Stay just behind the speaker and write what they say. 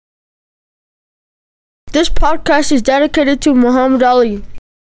This podcast is dedicated to Muhammad Ali.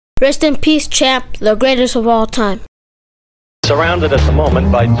 Rest in peace, champ, the greatest of all time. Surrounded at the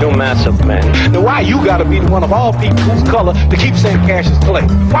moment by two massive men. Now why you gotta be one of all people whose color to keep saying Cassius Clay?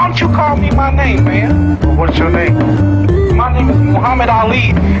 Why don't you call me my name, man? Well, what's your name? My name is Muhammad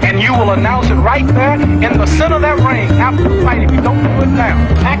Ali, and you will announce it right there in the center of that ring after the fight if you don't do it now.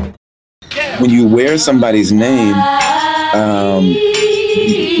 When you wear somebody's name,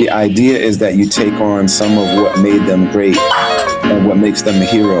 the idea is that you take on some of what made them great and what makes them a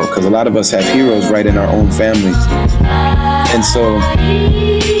hero. Because a lot of us have heroes right in our own families. And so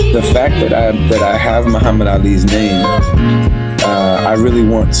the fact that I have Muhammad Ali's name, I really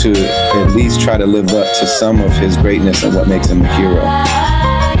want to at least try to live up to some of his greatness and what makes him a hero.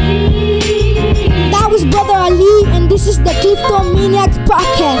 That was Brother Ali, and this is the Clifton Maniacs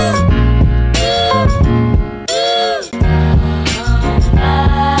podcast.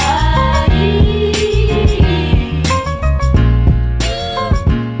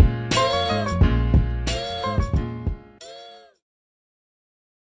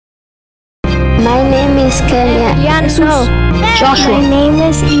 My name is Kenya. Joshua. My name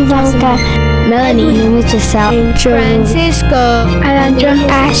is Ivanka. Melanie. My name is Giselle. Francisco. Alondra.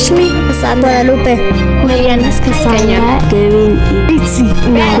 Ashley. Guadalupe. Juliana. Cassandra. Kevin. Itzy.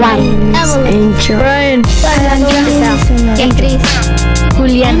 Juan. Angel. Brian. Alondra. Beatriz.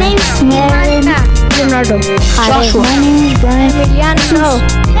 Juliana. My name is Marilyn. Leonardo. Joshua. My name is Brian. Emiliano.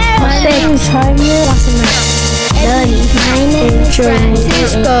 My name is Jaime. Melanie. My name is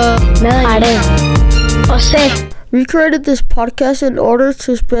Francisco. Melanie. Jose. We created this podcast in order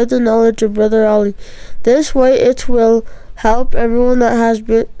to spread the knowledge of Brother Ali. This way it will help everyone that has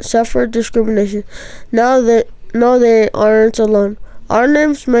suffered discrimination. Now they know they aren't alone. Our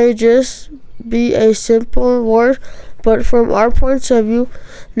names may just be a simple word, but from our points of view,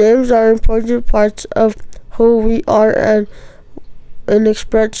 names are important parts of who we are and an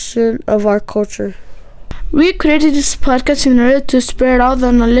expression of our culture. We created this podcast in order to spread out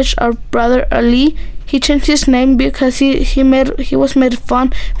the knowledge of Brother Ali. He changed his name because he was made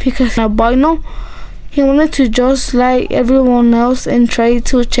fun because albino. He wanted to just like everyone else and try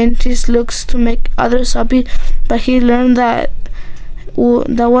to change his looks to make others happy, but he learned that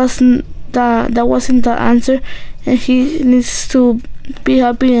wasn't the answer, and he needs to be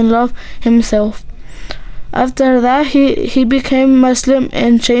happy and love himself. After that, he became Muslim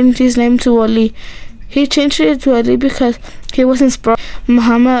and changed his name to Ali. He changed it to Ali because he was inspired by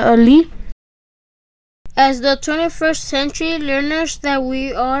Muhammad Ali. As the 21st century learners that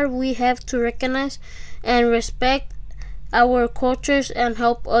we are, we have to recognize and respect our cultures and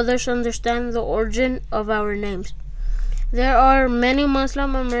help others understand the origin of our names. There are many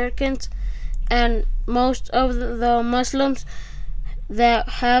Muslim Americans, and most of the Muslims that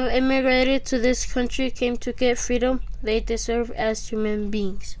have immigrated to this country came to get freedom they deserve as human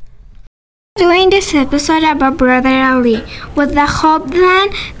beings. Doing this episode about Brother Ali with the hope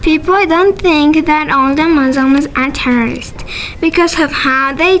that people don't think that all the Muslims are terrorists because of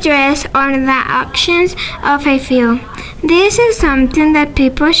how they dress or the actions of a few. This is something that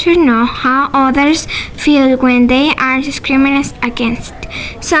people should know how others feel when they are discriminated against.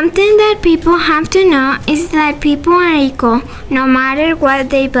 Something that people have to know is that people are equal no matter what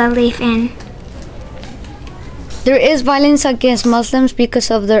they believe in. There is violence against Muslims because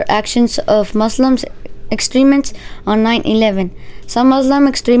of their actions of Muslim extremists on 9/11. Some Muslim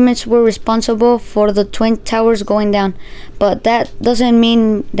extremists were responsible for the Twin Towers going down, but that doesn't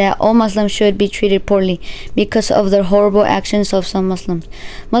mean that all Muslims should be treated poorly because of the horrible actions of some Muslims.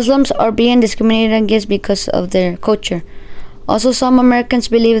 Muslims are being discriminated against because of their culture. Also, some Americans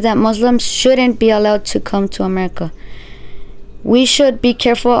believe that Muslims shouldn't be allowed to come to America. We should be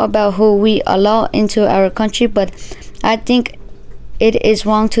careful about who we allow into our country, but I think it is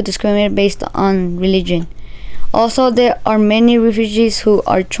wrong to discriminate based on religion. Also, there are many refugees who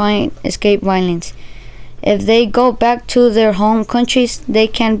are trying to escape violence. If they go back to their home countries, they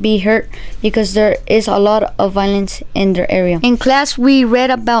can be hurt because there is a lot of violence in their area. In class, we read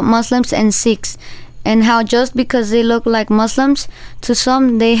about Muslims and Sikhs, and how just because they look like Muslims, to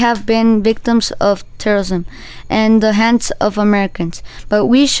some they have been victims of terrorism and the hands of Americans. But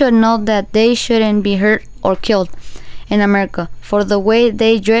we should know that they shouldn't be hurt or killed in America for the way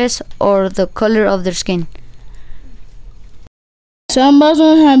they dress or the color of their skin. Some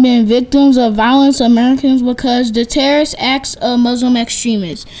Muslims have been victims of violence in Americans because the terrorist acts of Muslim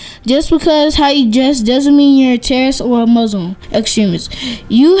extremists. Just because how you dress doesn't mean you're a terrorist or a Muslim extremist.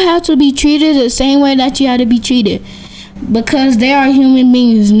 You have to be treated the same way that you have to be treated, because they are human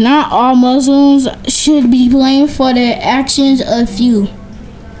beings. Not all Muslims should be blamed for the actions of few.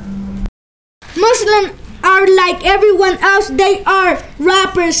 are like everyone else. They are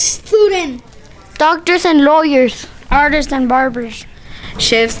rappers, students, doctors and lawyers, artists and barbers,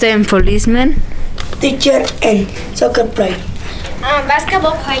 chefs and policemen, teacher and soccer player,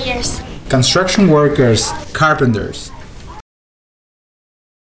 basketball players, construction workers, carpenters.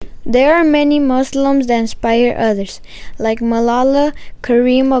 There are many Muslims that inspire others, like Malala,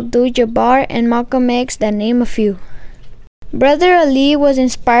 Kareem Abdul-Jabbar, and Malcolm X, to name a few. Brother Ali was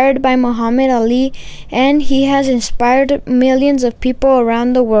inspired by Muhammad Ali, and he has inspired millions of people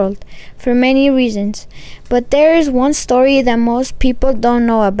around the world for many reasons. But there is one story that most people don't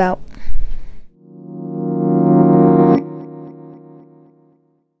know about.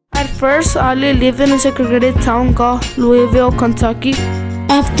 At first, Ali lived in a segregated town called Louisville, Kentucky.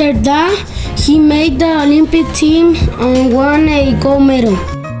 After that, he made the Olympic team and won a gold medal.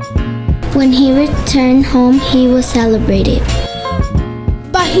 When he returned home, he was celebrated.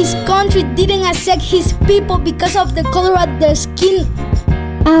 But his country didn't accept his people because of the color of their skin.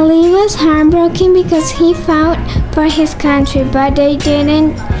 Ali was heartbroken because he fought for his country, but they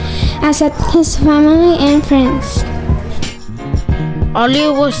didn't accept his family and friends. Ali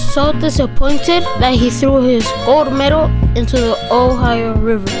was so disappointed that he threw his gold medal into the Ohio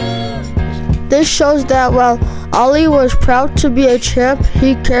River. This shows that while Ali was proud to be a champ,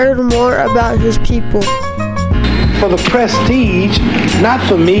 he cared more about his people. For the prestige, not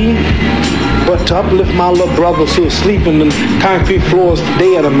for me, but to uplift my little brothers who are sleeping in concrete floors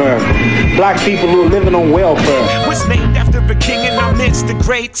today in America. Black people who are living on welfare. Was named after a king in our midst, the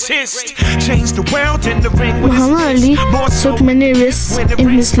greatest. Changed the world in the ring with Muhammad Ali took many risks in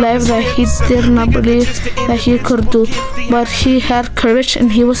his life that he did not believe that he could do, but he had courage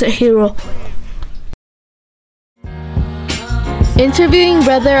and he was a hero. Interviewing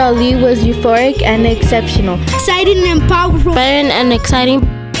Brother Ali was euphoric and exceptional. Exciting and powerful. Fun and exciting.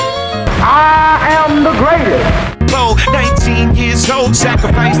 I am the greatest. 19 years old,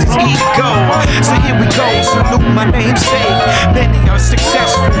 sacrificed his ego. So here we go, salute my namesake. Many are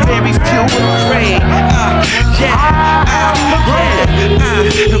successful, very few will pray.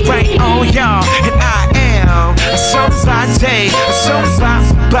 Right on y'all, and I am somebody,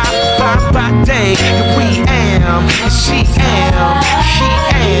 somebody, and we am, and she am, he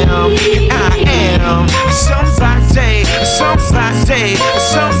am, and I am somebody,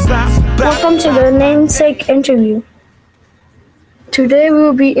 somebody. Welcome to the Namesake Interview. Today we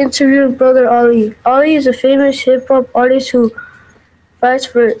will be interviewing Brother Ali. Ali is a famous hip-hop artist who fights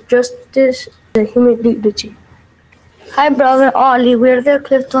for justice and human dignity. Hi, Brother Ali. We're the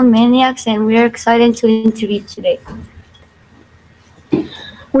Kleptomaniacs, and we're excited to interview you today.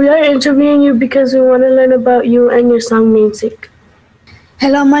 We are interviewing you because we want to learn about you and your song Namesake.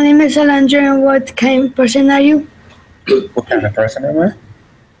 Hello, my name is Alondra, and what kind of person are you? What kind of person am I?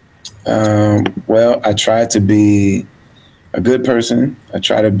 Well, I try to be a good person. I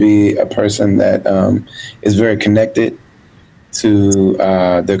try to be a person that is very connected to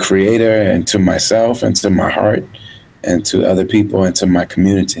the Creator and to myself and to my heart and to other people and to my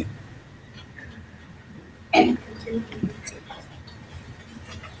community. Hi,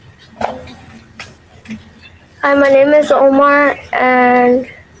 my name is Omar,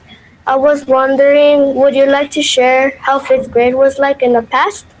 and I was wondering, would you like to share how 5th grade was like in the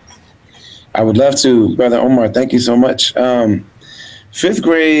past? I would love to, Brother Omar. Thank you so much. 5th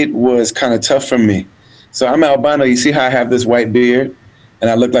grade was kind of tough for me. So I'm albino. You see how I have this white beard and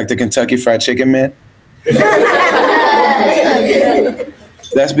I look like the Kentucky Fried Chicken man?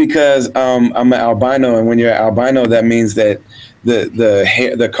 That's because I'm an albino, and when you're an albino, that means that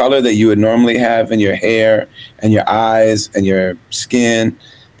the color that you would normally have in your hair and your eyes and your skin,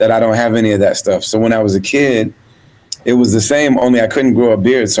 that I don't have any of that stuff. So when I was a kid, it was the same, only I couldn't grow a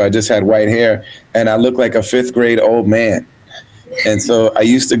beard, so I just had white hair, and I looked like a 5th grade old man. And so I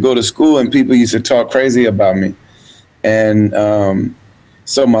used to go to school, and people used to talk crazy about me. And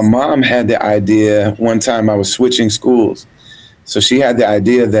so my mom had the idea, one time I was switching schools. So she had the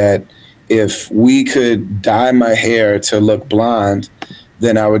idea that if we could dye my hair to look blonde,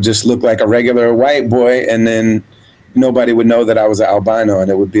 then I would just look like a regular white boy, and then nobody would know that I was an albino,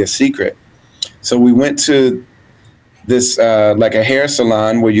 and it would be a secret. So we went to this like a hair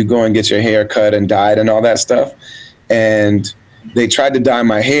salon where you go and get your hair cut and dyed and all that stuff. And they tried to dye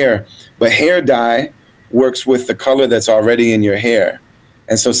my hair, but hair dye works with the color that's already in your hair.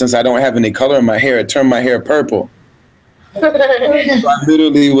 And so since I don't have any color in my hair, it turned my hair purple. So I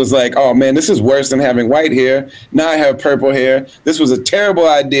literally was like, oh man, this is worse than having white hair. Now I have purple hair. This was a terrible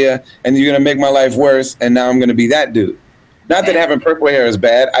idea, and you're gonna make my life worse, and now I'm gonna be that dude. Not that having purple hair is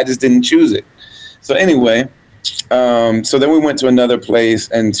bad, I just didn't choose it. So anyway, So then we went to another place,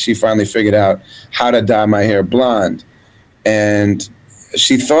 and she finally figured out how to dye my hair blonde. And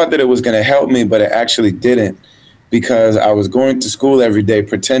she thought that it was going to help me, but it actually didn't, because I was going to school every day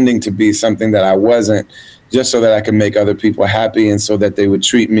pretending to be something that I wasn't, just so that I could make other people happy and so that they would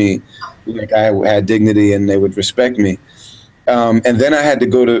treat me like I had dignity and they would respect me. And then I had to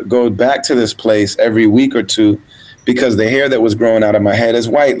go back to this place every week or two, because the hair that was growing out of my head is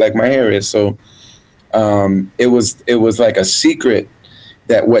white, like my hair is. So it was like a secret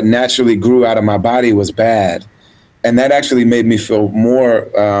that what naturally grew out of my body was bad. And that actually made me feel more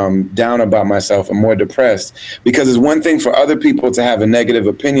down about myself and more depressed, because it's one thing for other people to have a negative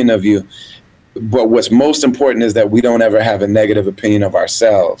opinion of you, but what's most important is that we don't ever have a negative opinion of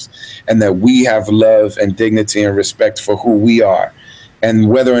ourselves, and that we have love and dignity and respect for who we are. And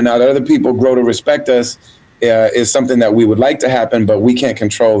whether or not other people grow to respect us is something that we would like to happen, but we can't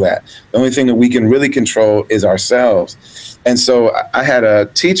control that. The only thing that we can really control is ourselves. And so I had a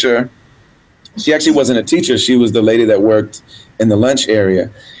teacher. She actually wasn't a teacher. She was the lady that worked in the lunch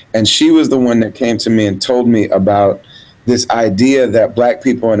area. And she was the one that came to me and told me about this idea that Black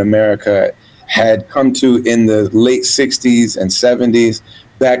people in America had come to in the late 60s and 70s,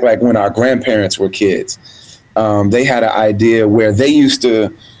 back like when our grandparents were kids. They had an idea where they used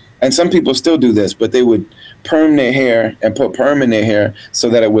to, and some people still do this, but they would perm their hair and put perm in their hair so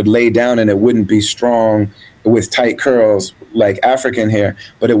that it would lay down and it wouldn't be strong with tight curls like African hair,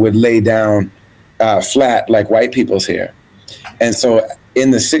 but it would lay down flat like white people's hair. And so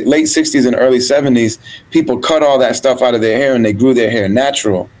in the late 60s and early 70s, people cut all that stuff out of their hair and they grew their hair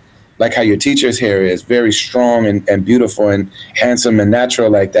natural, like how your teacher's hair is, very strong and beautiful and handsome and natural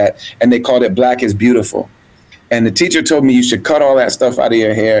like that. And they called it Black is Beautiful. And the teacher told me you should cut all that stuff out of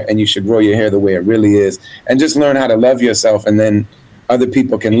your hair and you should grow your hair the way it really is and just learn how to love yourself, and then other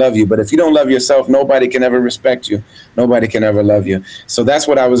people can love you. But if you don't love yourself, nobody can ever respect you. Nobody can ever love you. So that's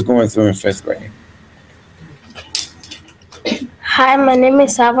what I was going through in 5th grade. Hi, my name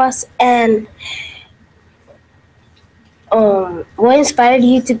is Savas, and what inspired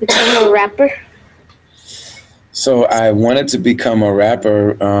you to become a rapper? So I wanted to become a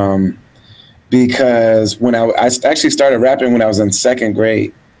rapper because when I actually started rapping when I was in 2nd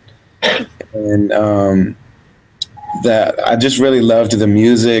grade, and that I just really loved the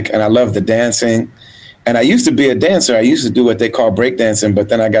music and I loved the dancing. And I used to be a dancer. I used to do what they call breakdancing, but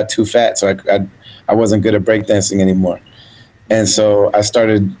then I got too fat, so I wasn't good at breakdancing anymore. And so I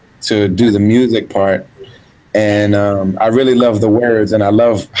started to do the music part, and I really love the words, and I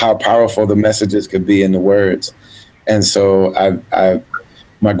love how powerful the messages could be in the words. And so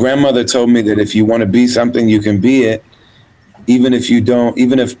my grandmother told me that if you want to be something, you can be it, even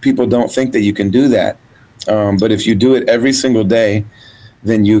if people don't think that you can do that. But if you do it every single day,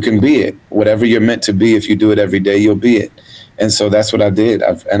 then you can be it. Whatever you're meant to be, if you do it every day, you'll be it. And so that's what I did.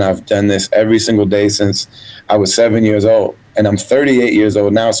 I've done this every single day since I was 7 years old. And I'm 38 years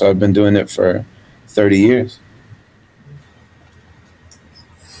old now, so I've been doing it for 30 years.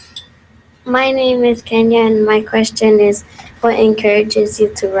 My name is Kenya, and my question is, what encourages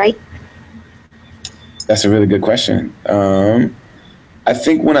you to write? That's a really good question. I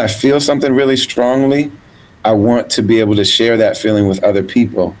think when I feel something really strongly, I want to be able to share that feeling with other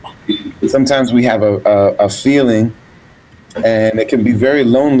people. Sometimes we have a feeling, and it can be very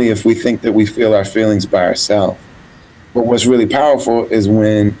lonely if we think that we feel our feelings by ourselves. But what's really powerful is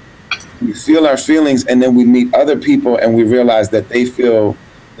when we feel our feelings and then we meet other people and we realize that they feel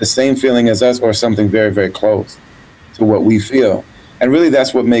the same feeling as us or something very, very close to what we feel. And really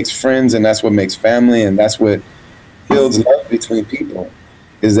that's what makes friends, and that's what makes family, and that's what builds love between people,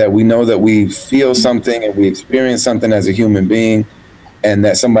 is that we know that we feel something and we experience something as a human being, and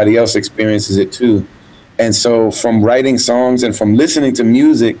that somebody else experiences it too. And so from writing songs and from listening to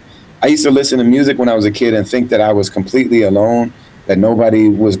music, I used to listen to music when I was a kid and think that I was completely alone, that nobody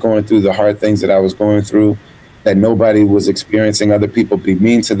was going through the hard things that I was going through, that nobody was experiencing other people be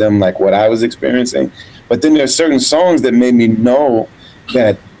mean to them like what I was experiencing. But then there's certain songs that made me know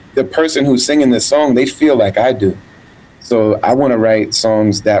that the person who's singing this song, they feel like I do. So I want to write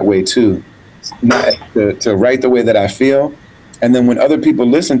songs that way too, to write the way that I feel. And then when other people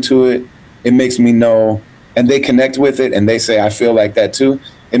listen to it, it makes me know, and they connect with it and they say, I feel like that too.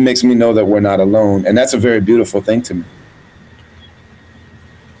 It makes me know that we're not alone. And that's a very beautiful thing to me.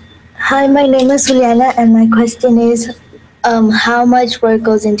 Hi, my name is Juliana, and my question is, how much work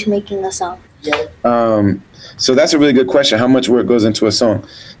goes into making a song? So that's a really good question. How much work goes into a song?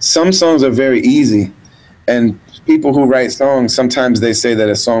 Some songs are very easy, and people who write songs, sometimes they say that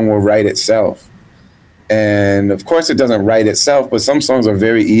a song will write itself. And of course it doesn't write itself, but some songs are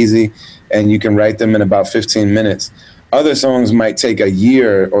very easy and you can write them in about 15 minutes. Other songs might take a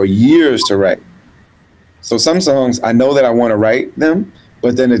year or years to write. So some songs, I know that I want to write them,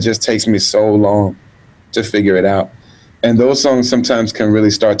 but then it just takes me so long to figure it out. And those songs sometimes can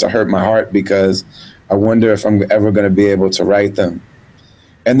really start to hurt my heart because I wonder if I'm ever going to be able to write them.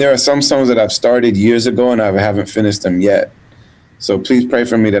 And there are some songs that I've started years ago and I haven't finished them yet. So please pray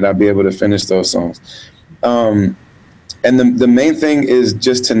for me that I'll be able to finish those songs. And the main thing is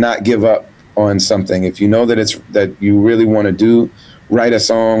just to not give up on something. If you know that you really want to write a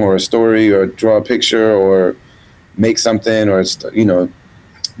song or a story or draw a picture or make something, or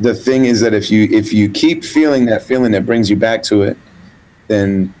the thing is that if you keep feeling that brings you back to it,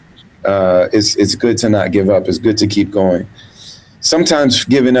 then it's good to not give up. It's good to keep going. Sometimes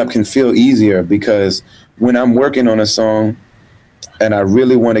giving up can feel easier because when I'm working on a song and I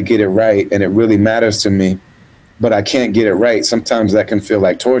really want to get it right and it really matters to me, but I can't get it right, sometimes that can feel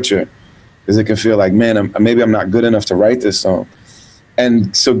like torture because it can feel like, man, maybe I'm not good enough to write this song.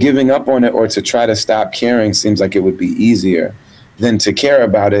 And so giving up on it or to try to stop caring seems like it would be easier than to care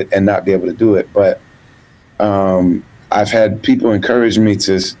about it and not be able to do it. But I've had people encourage me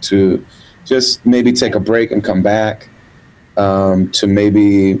to just maybe take a break and come back, to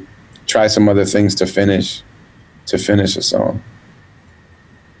maybe try some other things to finish a song.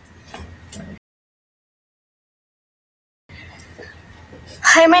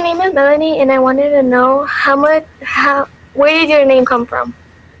 Hi, my name is Melanie, and I wanted to know where did your name come from?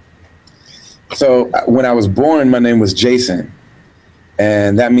 So when I was born, my name was Jason,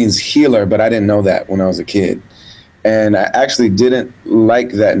 and that means healer, but I didn't know that when I was a kid. And I actually didn't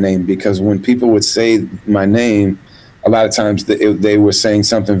like that name because when people would say my name, a lot of times they were saying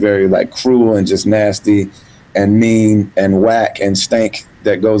something very like cruel and just nasty and mean and whack and stank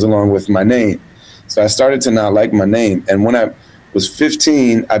that goes along with my name. So I started to not like my name. And when I was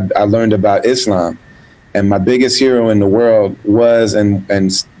 15, I learned about Islam. And my biggest hero in the world was, and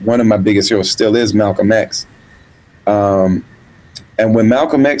one of my biggest heroes still is, Malcolm X. And when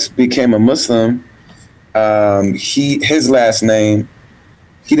Malcolm X became a Muslim, his last name,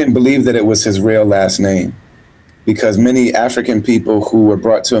 he didn't believe that it was his real last name, because many African people who were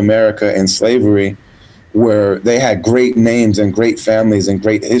brought to America in slavery they had great names and great families and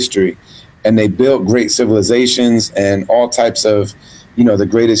great history, and they built great civilizations and all types of, the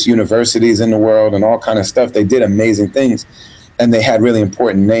greatest universities in the world and all kind of stuff. They did amazing things, and they had really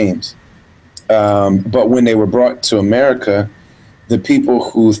important names. But when they were brought to America, the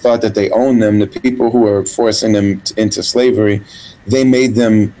people who thought that they owned them, the people who were forcing them into slavery, they made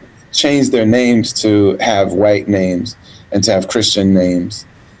them change their names to have white names and to have Christian names.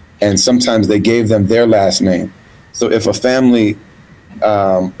 And sometimes they gave them their last name. So if a family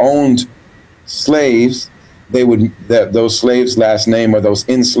owned slaves, those slaves' last name, or those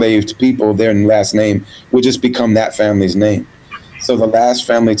enslaved people, their last name would just become that family's name. So the last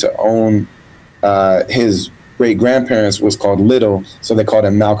family to own his great-grandparents was called Little, so they called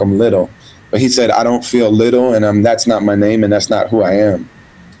him Malcolm Little. But he said, I don't feel little, and that's not my name, and that's not who I am.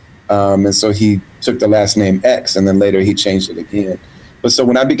 And so he took the last name X, and then later he changed it again. But so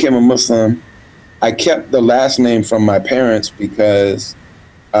when I became a Muslim, I kept the last name from my parents because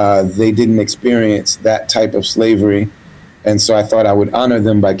they didn't experience that type of slavery. And so I thought I would honor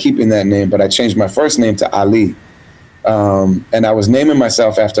them by keeping that name, but I changed my first name to Ali. And I was naming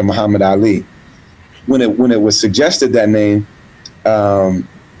myself after Muhammad Ali. When it was suggested that name, the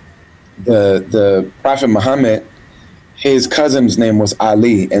Prophet Muhammad, his cousin's name was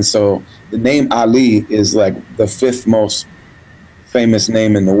Ali. And so the name Ali is like the 5th most famous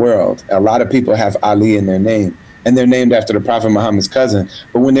name in the world. A lot of people have Ali in their name, and they're named after the Prophet Muhammad's cousin.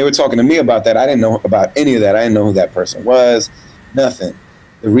 But when they were talking to me about that, I didn't know about any of that. I didn't know who that person was, nothing.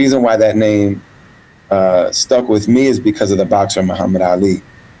 The reason why that name stuck with me is because of the boxer Muhammad Ali.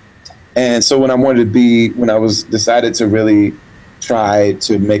 And so when I was decided to really try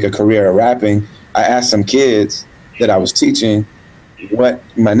to make a career of rapping, I asked some kids that I was teaching what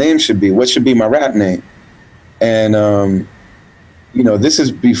my name should be, what should be my rap name. And, this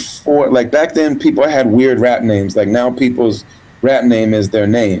is before, like back then people had weird rap names. Like now people's rap name is their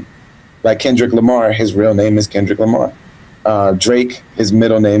name. Like Kendrick Lamar, his real name is Kendrick Lamar. Drake, his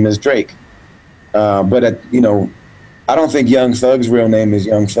middle name is Drake. But I don't think Young Thug's real name is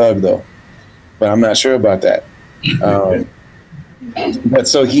Young Thug though, but I'm not sure about that. But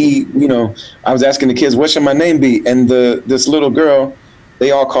so I was asking the kids, what should my name be? And this little girl,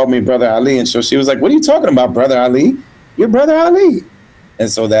 they all called me Brother Ali. And so she was like, what are you talking about, Brother Ali? You're Brother Ali. And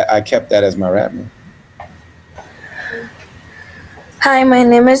so that I kept that as my rap name. Hi, my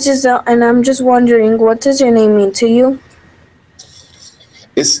name is Giselle, and I'm just wondering, what does your name mean to you?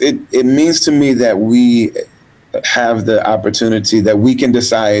 it means to me that we have the opportunity that we can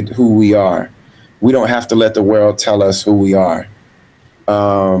decide who we are. We don't have to let the world tell us who we are.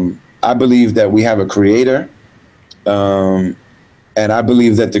 I believe that we have a creator, and I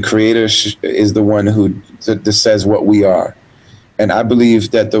believe that the creator is the one who says what we are. And I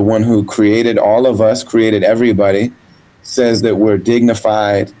believe that the one who created all of us, created everybody, says that we're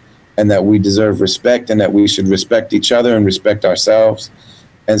dignified and that we deserve respect and that we should respect each other and respect ourselves.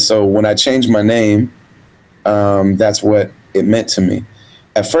 And so when I changed my name, that's what it meant to me.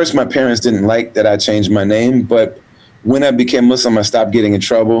 At first, my parents didn't like that I changed my name, but when I became Muslim, I stopped getting in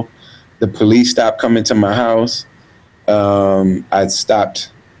trouble. The police stopped coming to my house. I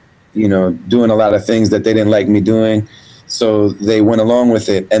stopped, doing a lot of things that they didn't like me doing. So they went along with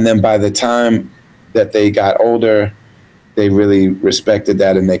it. And then by the time that they got older, they really respected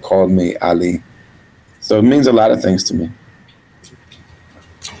that and they called me Ali. So it means a lot of things to me.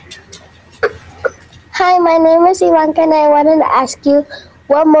 Hi, my name is Ivanka and I wanted to ask you,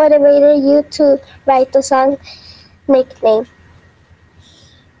 what motivated you to write the song Nickname?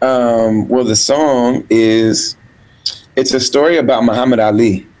 Well, the song it's a story about Muhammad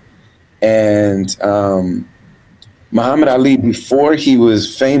Ali. And Muhammad Ali, before he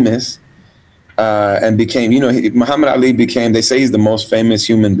was famous and became, Muhammad Ali became, they say he's the most famous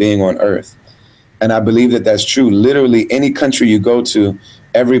human being on earth. And I believe that that's true. Literally, any country you go to,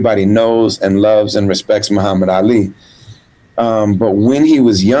 everybody knows and loves and respects Muhammad Ali. But when he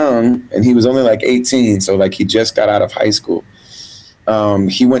was young, and he was only like 18, so like he just got out of high school,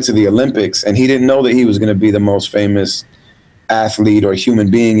 he went to the Olympics, and he didn't know that he was going to be the most famous athlete or human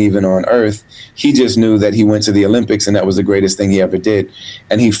being even on earth. He just knew that he went to the Olympics and that was the greatest thing he ever did.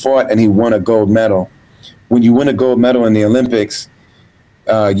 And he fought and he won a gold medal. When you win a gold medal in the Olympics,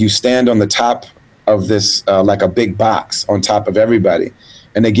 you stand on the top of this, like a big box on top of everybody.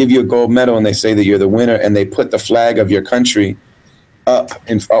 And they give you a gold medal and they say that you're the winner, and they put the flag of your country up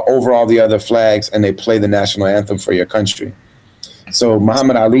over all the other flags, and they play the national anthem for your country. So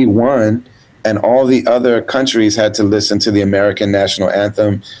Muhammad Ali won, and all the other countries had to listen to the American national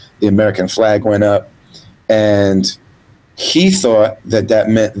anthem. The American flag went up, and he thought that that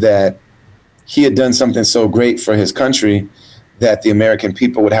meant that he had done something so great for his country that the American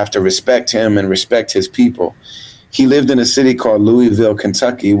people would have to respect him and respect his people. He lived in a city called Louisville,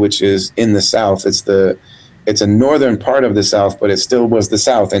 Kentucky, which is in the South. It's a northern part of the South, but it still was the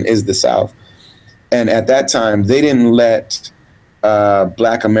South and is the South. And at that time, they didn't let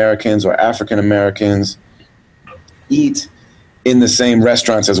Black Americans or African Americans eat in the same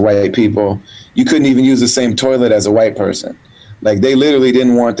restaurants as white people. You couldn't even use the same toilet as a white person. Like, they literally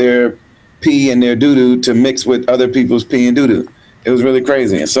didn't want their pee and their doo-doo to mix with other people's pee and doo-doo. It was really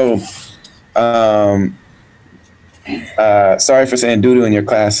crazy. And so, sorry for saying doo-doo in your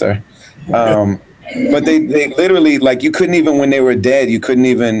class, sir. But they literally, like, you couldn't even, when they were dead, you couldn't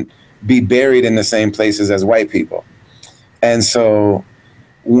even be buried in the same places as white people. And so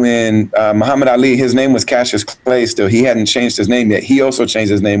when Muhammad Ali, his name was Cassius Clay still, he hadn't changed his name yet. He also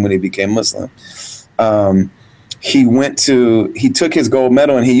changed his name when he became Muslim. He took his gold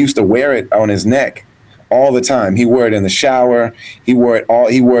medal and he used to wear it on his neck all the time. He wore it in the shower. He wore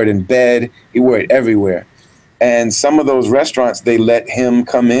it in bed. He wore it everywhere. And some of those restaurants, they let him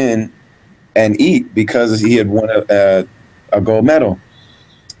come in and eat because he had won a gold medal.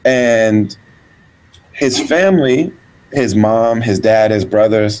 And his family, his mom, his dad, his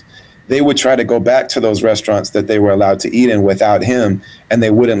brothers, they would try to go back to those restaurants that they were allowed to eat in without him, and they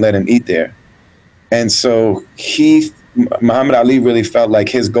wouldn't let him eat there. And so Muhammad Ali really felt like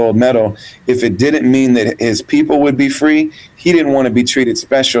his gold medal, if it didn't mean that his people would be free, he didn't want to be treated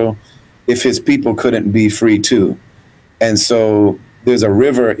special if his people couldn't be free too. And so there's a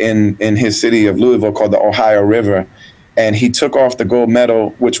river in his city of Louisville called the Ohio River, and he took off the gold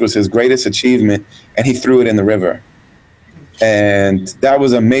medal, which was his greatest achievement, and he threw it in the river. And that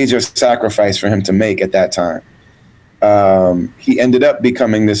was a major sacrifice for him to make at that time. He ended up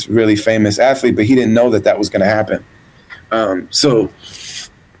becoming this really famous athlete, but he didn't know that was going to happen. So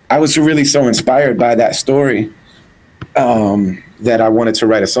I was really so inspired by that story that I wanted to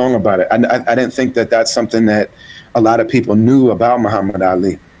write a song about it. I didn't think that that's something that a lot of people knew about Muhammad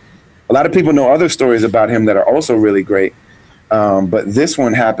Ali. A lot of people know other stories about him that are also really great. But this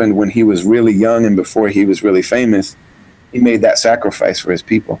one happened when he was really young and before he was really famous. He made that sacrifice for his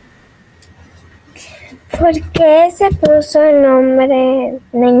people. ¿Por qué se puso el nombre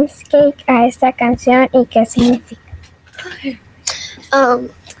Namesake a esta canción y qué significa? Okay.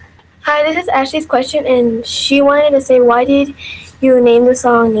 Hi, this is Ashley's question, and she wanted to say, why did you name the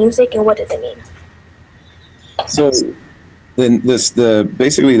song Namesake, and what does it mean? So then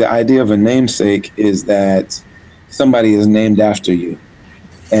basically the idea of a namesake is that somebody is named after you.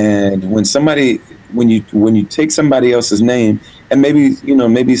 And when you take somebody else's name, and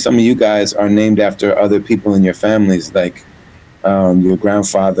maybe some of you guys are named after other people in your families, like your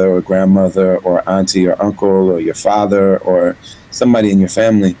grandfather or grandmother or auntie or uncle or your father or somebody in your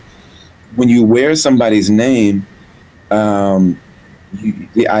family. When you wear somebody's name, the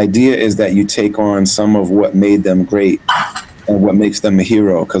idea is that you take on some of what made them great and what makes them a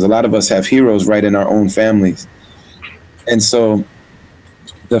hero. Because a lot of us have heroes right in our own families. And so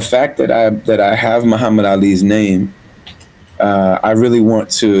the fact that I have Muhammad Ali's name, I really want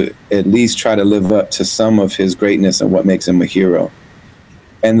to at least try to live up to some of his greatness and what makes him a hero.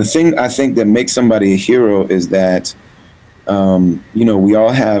 And the thing I think that makes somebody a hero is that, we all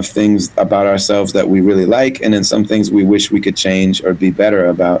have things about ourselves that we really like, and then some things we wish we could change or be better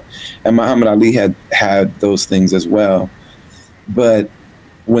about. And Muhammad Ali had those things as well. But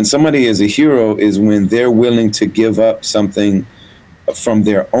when somebody is a hero is when they're willing to give up something from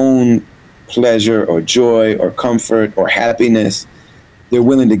their own pleasure or joy or comfort or happiness. They're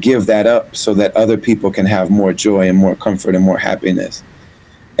willing to give that up so that other people can have more joy and more comfort and more happiness.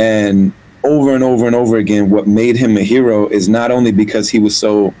 And over and over and over again, what made him a hero is not only because he was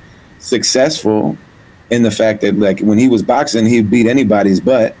so successful in the fact that, like, when he was boxing, he'd beat anybody's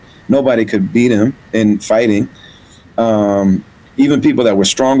butt. Nobody could beat him in fighting. Even people that were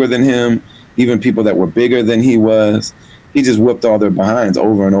stronger than him, even people that were bigger than he was, he just whooped all their behinds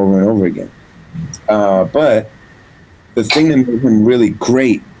over and over and over again. But the thing that made him really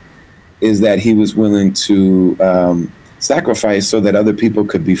great is that he was willing to sacrifice so that other people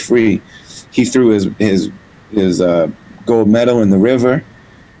could be free. He threw his gold medal in the river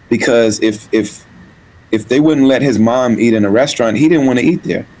because if they wouldn't let his mom eat in a restaurant, he didn't want to eat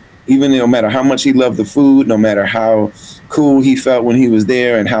there. Even no matter how much he loved the food, no matter how cool he felt when he was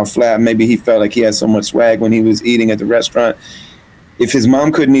there and how flat maybe he felt like he had so much swag when he was eating at the restaurant, if his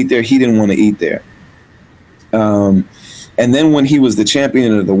mom couldn't eat there, he didn't want to eat there. And then when he was the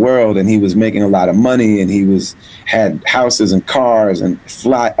champion of the world and he was making a lot of money and he had houses and cars and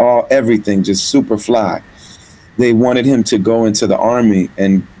everything just super fly, they wanted him to go into the army,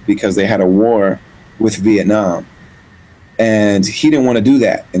 and because they had a war with Vietnam. And he didn't want to do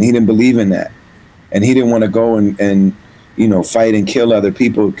that, and he didn't believe in that. And he didn't want to go and fight and kill other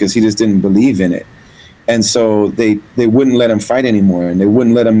people because he just didn't believe in it. And so they wouldn't let him fight anymore, and they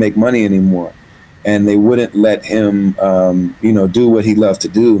wouldn't let him make money anymore. And they wouldn't let him, do what he loved to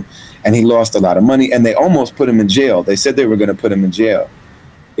do. And he lost a lot of money, and they almost put him in jail. They said they were going to put him in jail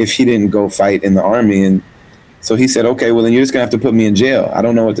if he didn't go fight in the army. And so he said, okay, well, then you're just going to have to put me in jail. I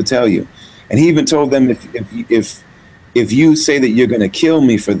don't know what to tell you. And he even told them, if you say that you're going to kill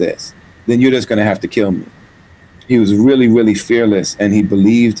me for this, then you're just going to have to kill me. He was really, really fearless, and he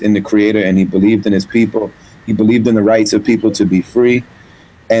believed in the Creator, and he believed in his people. He believed in the rights of people to be free.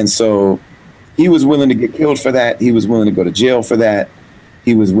 And so he was willing to get killed for that. He was willing to go to jail for that.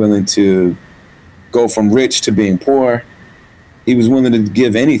 He was willing to go from rich to being poor. He was willing to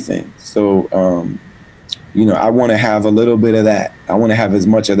give anything. So, I want to have a little bit of that. I want to have as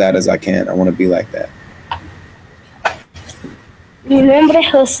much of that as I can. I want to be like that. Mi nombre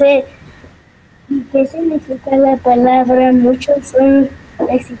es José. ¿Qué significa la palabra? Muchos son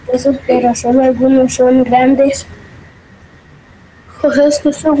exitosos, pero solo algunos son grandes. José's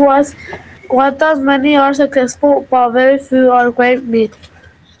question was, what does many are successful, but very few are great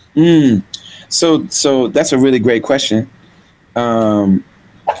mean? So that's a really great question.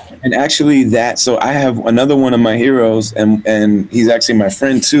 And actually so I have another one of my heroes, and he's actually my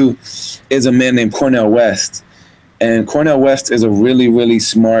friend too, is a man named Cornel West. And Cornel West is a really, really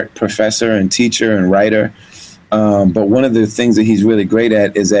smart professor and teacher and writer. But one of the things that he's really great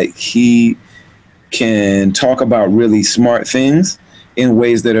at is that he can talk about really smart things in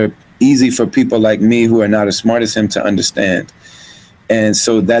ways that are easy for people like me who are not as smart as him to understand. And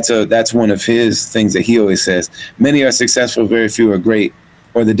so that's one of his things that he always says. Many are successful, very few are great,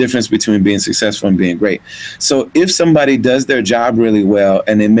 or the difference between being successful and being great. So if somebody does their job really well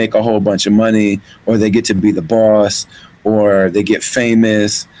and they make a whole bunch of money, or they get to be the boss, or they get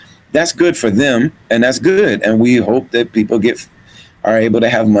famous, that's good for them, and that's good. And we hope that people are able to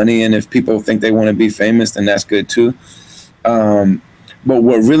have money, and if people think they want to be famous, then that's good too. But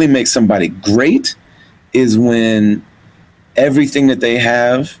what really makes somebody great is when everything that they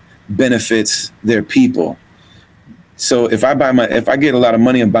have benefits their people. So if I get a lot of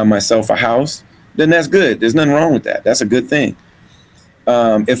money and buy myself a house, then that's good. There's nothing wrong with that. That's a good thing.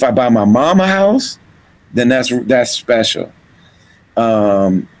 If I buy my mom a house, then that's special.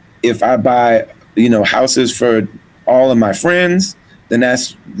 If I buy, houses for all of my friends, then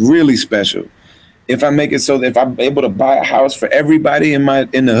that's really special. If I make it so that if I'm able to buy a house for everybody in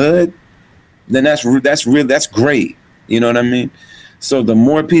the hood, then that's great. You know what I mean? So the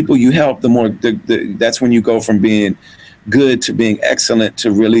more people you help, the more that's when you go from being good to being excellent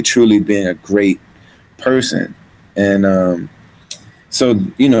to really truly being a great person. And so,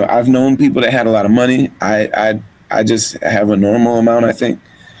 you know, I've known people that had a lot of money. I just have a normal amount, I think.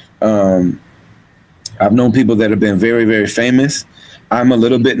 I've known people that have been very, very famous. I'm a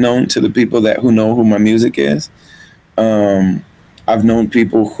little bit known to the people who know who my music is. I've known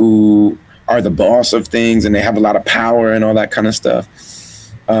people who are the boss of things and they have a lot of power and all that kind of stuff.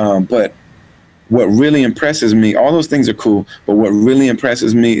 But what really impresses me, all those things are cool, but what really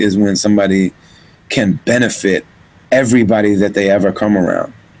impresses me is when somebody can benefit everybody that they ever come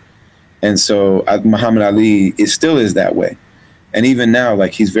around. And so Muhammad Ali, it still is that way. And even now,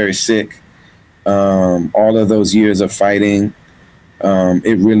 like, he's very sick. All of those years of fighting,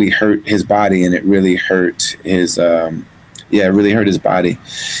 it really hurt his body, and it really hurt his, it really hurt his body.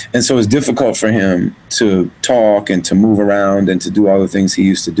 And so it's difficult for him to talk and to move around and to do all the things he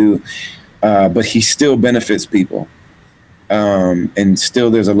used to do. But he still benefits people. And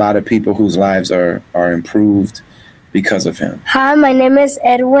still there's a lot of people whose lives are improved because of him. Hi, my name is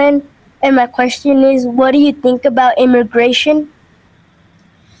Edwin, and my question is, what do you think about immigration?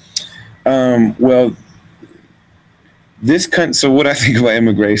 Well, so what I think about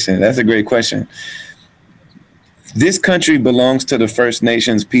immigration, that's a great question. This country belongs to the First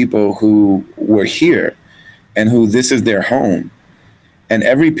Nations people who were here and who this is their home. And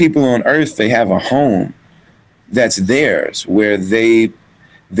every people on earth, they have a home that's theirs, where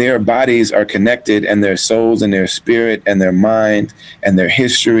their bodies are connected, and their souls and their spirit and their mind and their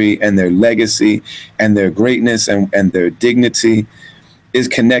history and their legacy and their greatness and their dignity is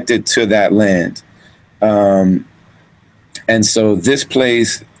connected to that land. And so this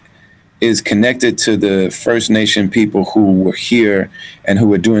place is connected to the First Nation people who were here and who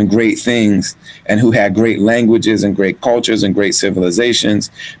were doing great things and who had great languages and great cultures and great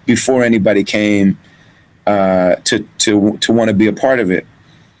civilizations before anybody came to want to be a part of it.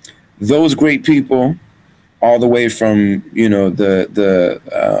 Those great people, all the way from,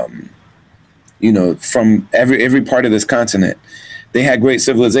 from every part of this continent, they had great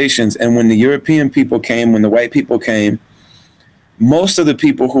civilizations. And when the European people came, when the white people came, most of the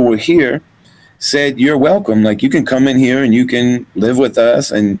people who were here said, you're welcome. Like, you can come in here and you can live with us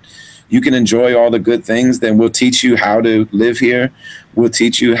and you can enjoy all the good things. Then we'll teach you how to live here. We'll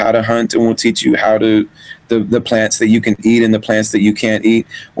teach you how to hunt, and we'll teach you how to, the plants that you can eat and the plants that you can't eat.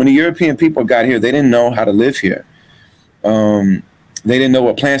 When the European people got here, they didn't know how to live here. They didn't know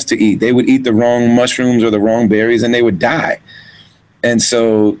what plants to eat. They would eat the wrong mushrooms or the wrong berries and they would die. And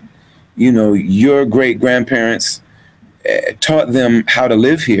so, your great grandparents taught them how to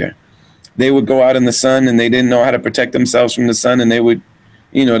live here. They would go out in the sun and they didn't know how to protect themselves from the sun, and they would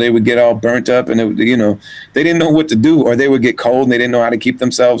get all burnt up, and they didn't know what to do, or they would get cold and they didn't know how to keep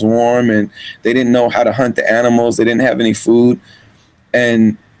themselves warm, and they didn't know how to hunt the animals. They didn't have any food.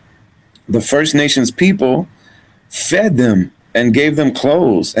 And the First Nations people fed them and gave them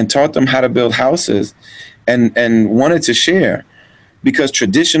clothes and taught them how to build houses and wanted to share, because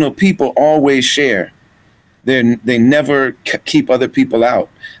traditional people always share. They never keep other people out.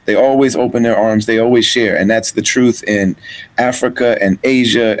 They always open their arms. They always share. And that's the truth in Africa and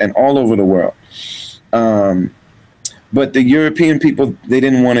Asia and all over the world. But the European people, they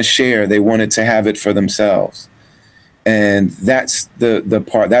didn't want to share. They wanted to have it for themselves. And that's the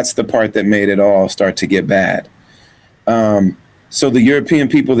part that made it all start to get bad. So the European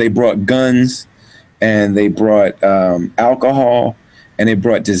people, they brought guns, and they brought alcohol, and they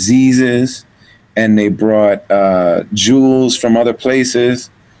brought diseases, and they brought jewels from other places,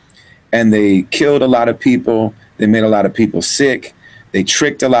 and they killed a lot of people. They made a lot of people sick. They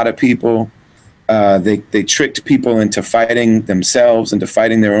tricked a lot of people. They tricked people into fighting themselves, into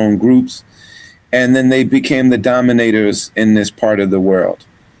fighting their own groups. And then they became the dominators in this part of the world.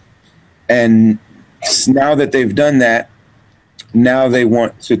 And now that they've done that, now they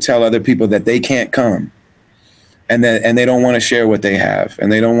want to tell other people that they can't come, and they don't want to share what they have,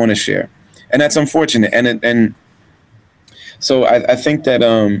 and they don't want to share. And that's unfortunate. And so I think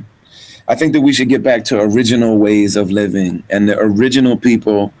that we should get back to original ways of living. And the original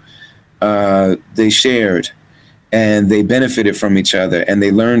people, they shared, and they benefited from each other, and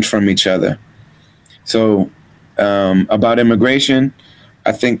they learned from each other. So about immigration,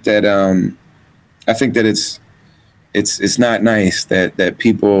 I think that it's not nice that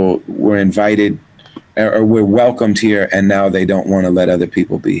people were invited or were welcomed here, and now they don't want to let other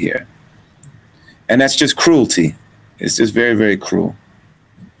people be here. And that's just cruelty. It's just very, very cruel.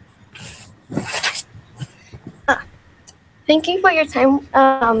 Thank you for your time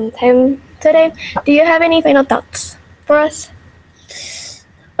today. Do you have any final thoughts for us?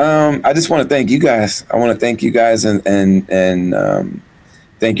 I just want to thank you guys. I want to thank you guys and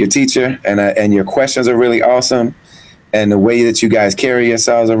thank your teacher. And your questions are really awesome. And the way that you guys carry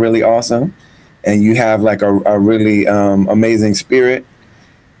yourselves are really awesome. And you have like a really amazing spirit.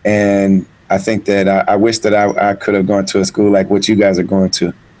 And I think that I wish that I could have gone to a school like what you guys are going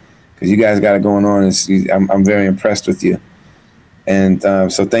to, because you guys got it going on. I'm very impressed with you. And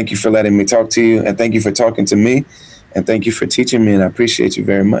so thank you for letting me talk to you, and thank you for talking to me, and thank you for teaching me, and I appreciate you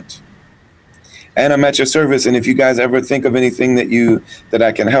very much. And I'm at your service, and if you guys ever think of anything that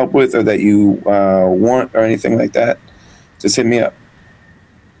I can help with or that you want or anything like that, just hit me up.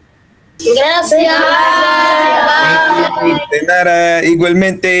 Gracias. De nada,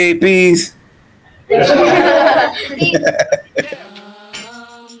 igualmente, peace.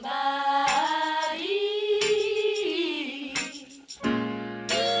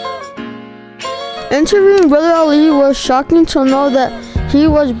 Interviewing Brother Ali was shocking to know that he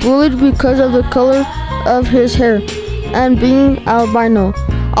was bullied because of the color of his hair and being albino.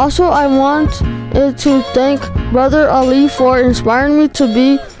 Also, I wanted to thank Brother Ali for inspiring me to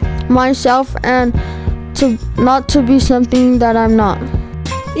be myself and not to be something that I'm not.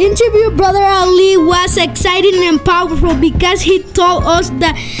 Interview Brother Ali was exciting and powerful because he told us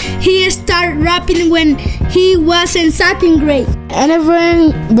that he started rapping when he was in second grade.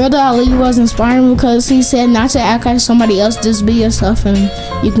 Interviewing Brother Ali was inspiring because he said not to act like somebody else, just be yourself and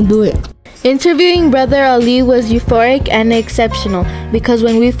you can do it. Interviewing Brother Ali was euphoric and exceptional because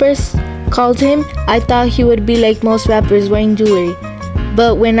when we first called him, I thought he would be like most rappers wearing jewelry.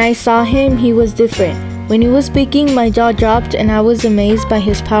 But when I saw him, he was different. When he was speaking, my jaw dropped and I was amazed by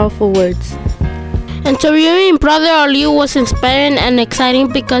his powerful words. Interviewing Brother Ali was inspiring and exciting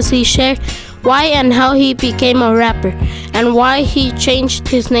because he shared why and how he became a rapper and why he changed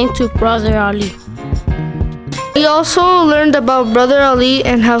his name to Brother Ali. We also learned about Brother Ali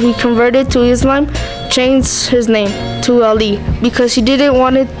and how he converted to Islam, changed his name to Ali because he didn't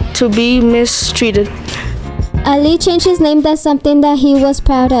want it to be mistreated. Ali changed his name. That's something that he was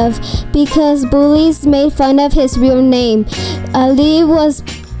proud of because bullies made fun of his real name. Ali was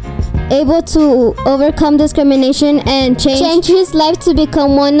able to overcome discrimination and change his life to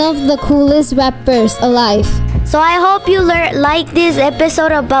become one of the coolest rappers alive. So I hope you like this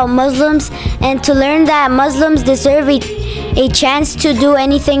episode about Muslims and to learn that Muslims deserve a chance to do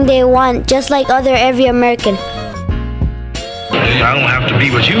anything they want, just like every American. I don't have to be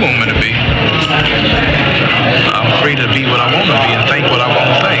what you want me to be. I'm free to be what I want to be and think what I want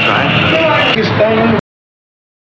to think, right?